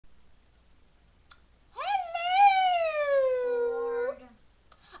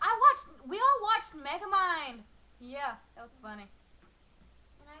Make a mind. Yeah, that was funny.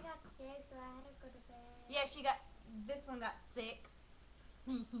 And I got sick, so I had to go to bed. Yeah, this one got sick.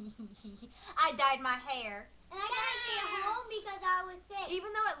 I dyed my hair. And I got to stay home because I was sick.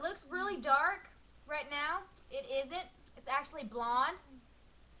 Even though it looks really dark right now, it isn't. It's actually blonde.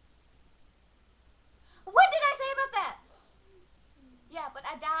 What did I say about that? Yeah, but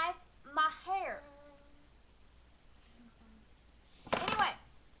I dyed my hair. Anyway.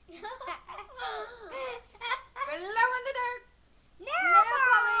 Glow in the dark. Nail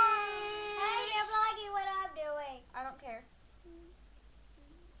polish. Hey, you're vlogging what I'm doing. I don't care.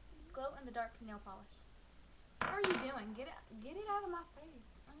 Glow in the dark nail polish. What are you doing? Get it out of my face.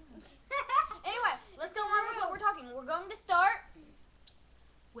 Anyway, let's go on with what we're talking. We're going to start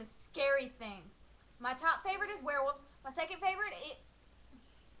with scary things. My top favorite is werewolves. My second favorite is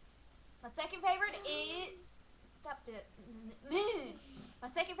stop it. My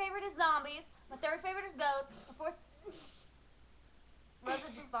second favorite is zombies. My third favorite is ghosts. My fourth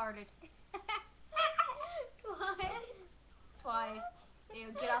Rosa just farted. Twice.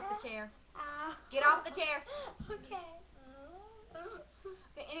 Ew, get off the chair. Get off the chair. Okay.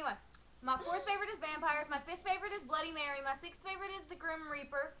 Okay, anyway, my fourth favorite is vampires. My fifth favorite is Bloody Mary. My sixth favorite is the Grim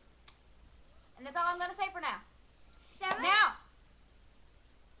Reaper. And that's all I'm going to say for now. 7? Now.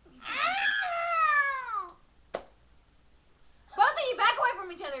 Both of you back away from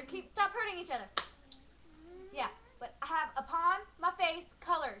each other. Stop hurting each other. Yeah, but I have upon my face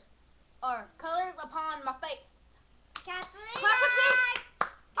colors. Or colors upon my face. Kathleen. Clap with me.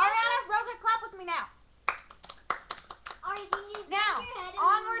 Ariana, Rosa, clap with me now. Now,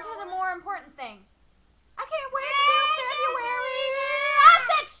 onward to the more important thing. I can't wait until February. I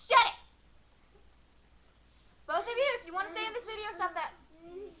said shut it. Both of you, if you want to stay in this video, stop that.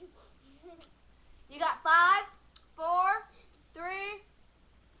 You got 5, 4, 3.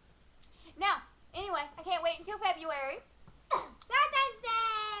 Now, anyway, I can't wait until February. Valentine's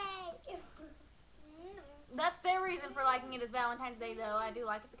Day. That's their reason for liking it is Valentine's Day, though. I do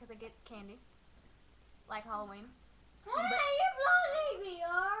like it because I get candy. Like Halloween. Hey, you're vlogging me,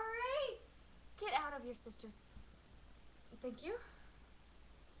 alright? Get out of your sister's. Thank you.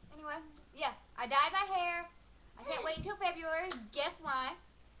 Anyway, yeah, I dyed my hair. I can't wait until February. Guess why?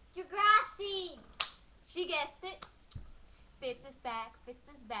 Degrassi. She guessed it. Fitz is back. Fitz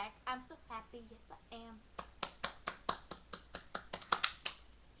is back. I'm so happy. Yes, I am.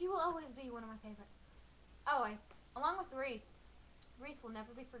 He will always be one of my favorites. Always. Along with Reese. Reese will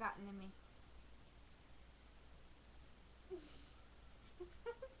never be forgotten in me.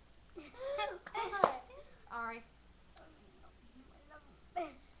 Ari.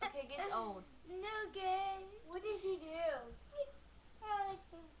 Okay, get old. No good. What does he do?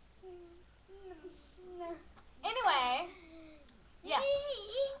 Anyway, yeah.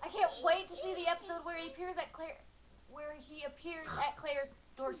 I can't wait to see the episode where he appears at Claire's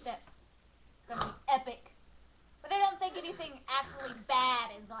doorstep. It's gonna be epic. But I don't think anything actually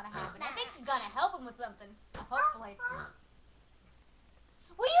bad is gonna happen. I think she's gonna help him with something. Hopefully.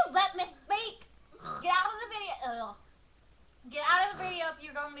 Will you let me speak? Get out of the video. Ugh. Get out of the video if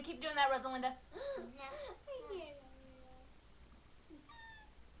you're going to keep doing that, Rosalinda.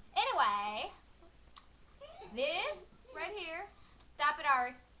 Anyway, this right here, stop it,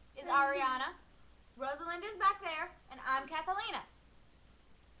 Ari, is Ariana. Rosalinda is back there, and I'm Catalina.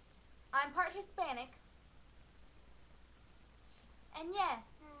 I'm part Hispanic. And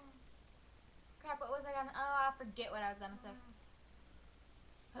yes. Crap, what was I gonna... Oh, I forget what I was gonna say.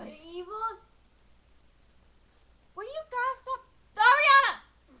 You're evil? Will you guys stop? Ariana!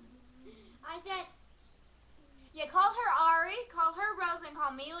 I said... Yeah, call her Ari, call her Rosa, and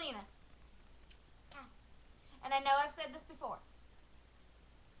call me Lena. And I know I've said this before.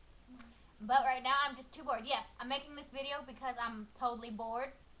 But right now, I'm just too bored. Yeah, I'm making this video because I'm totally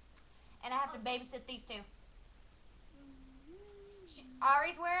bored. And I have to babysit these two.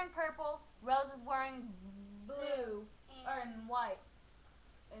 Ari's wearing purple, Rosa's wearing blue, and white.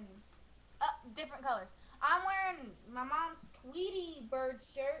 And different colors. I'm wearing my mom's Tweety bird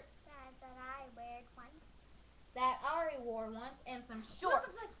shirt. That I wear once. That Ari wore once, and some shorts.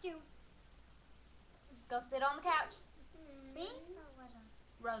 What's the Go sit on the couch. Me?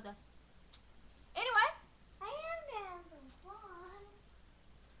 Rosa. Anyway. I am having some fun.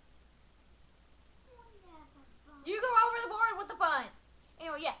 You go over the board with the fun.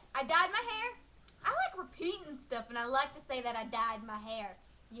 Anyway, yeah, I dyed my hair. I like repeating stuff, and I like to say that I dyed my hair.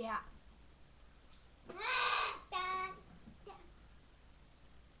 Yeah.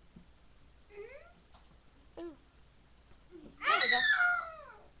 Ooh. There we go.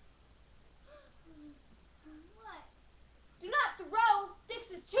 What? Do not throw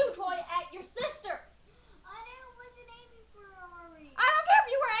Styx's chew toy at your sister.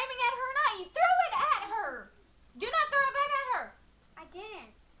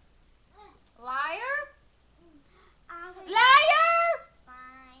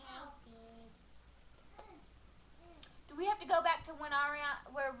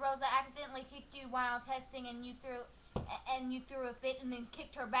 where Rosa accidentally kicked you while testing, and you threw a fit, and then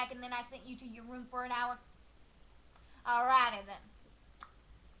kicked her back, and then I sent you to your room for an hour? Alrighty then.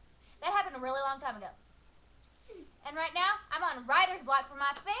 That happened a really long time ago. And right now, I'm on writer's block for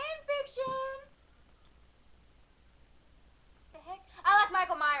my fan fiction. The heck? I like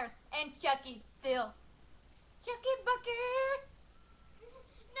Michael Myers and Chucky still. Chucky Bucket.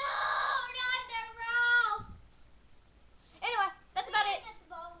 No, not the Ralph. Anyway, that's about it.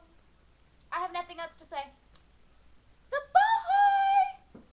 I have nothing else to say.